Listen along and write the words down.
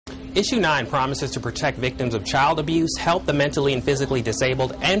Issue 9 promises to protect victims of child abuse, help the mentally and physically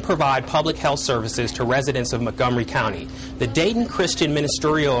disabled, and provide public health services to residents of Montgomery County. The Dayton Christian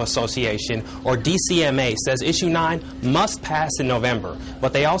Ministerial Association, or DCMA, says Issue 9 must pass in November,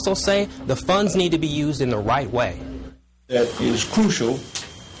 but they also say the funds need to be used in the right way. That is crucial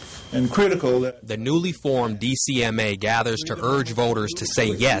and critical. The newly formed DCMA gathers to urge voters to say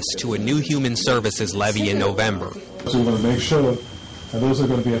yes to a new human services levy in November. So we want to make sure that those who are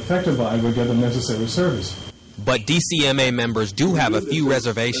going to be affected by it will get the necessary service. But DCMA members do have a few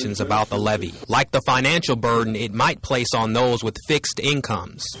reservations about the levy, like the financial burden it might place on those with fixed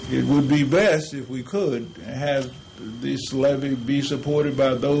incomes. It would be best if we could have this levy be supported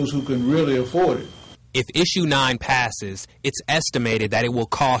by those who can really afford it. If Issue 9 passes, it's estimated that it will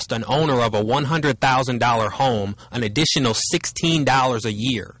cost an owner of a $100,000 home an additional $16 a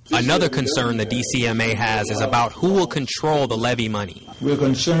year. Another concern the DCMA has is about who will control the levy money. We're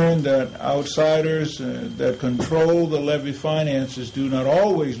concerned that outsiders that control the levy finances do not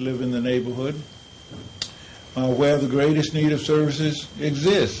always live in the neighborhood where the greatest need of services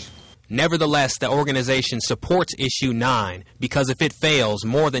exists. Nevertheless, the organization supports Issue 9 because if it fails,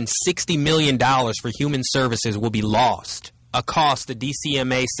 more than $60 million for human services will be lost, a cost the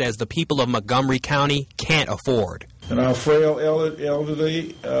DCMA says the people of Montgomery County can't afford. And our frail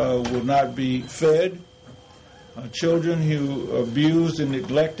elderly will not be fed. Children who are abused and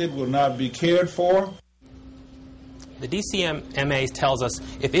neglected will not be cared for. The DCMA tells us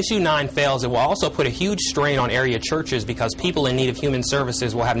if Issue 9 fails, it will also put a huge strain on area churches because people in need of human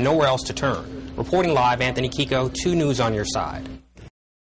services will have nowhere else to turn. Reporting live, Anthony Kiko, 2 News on your side.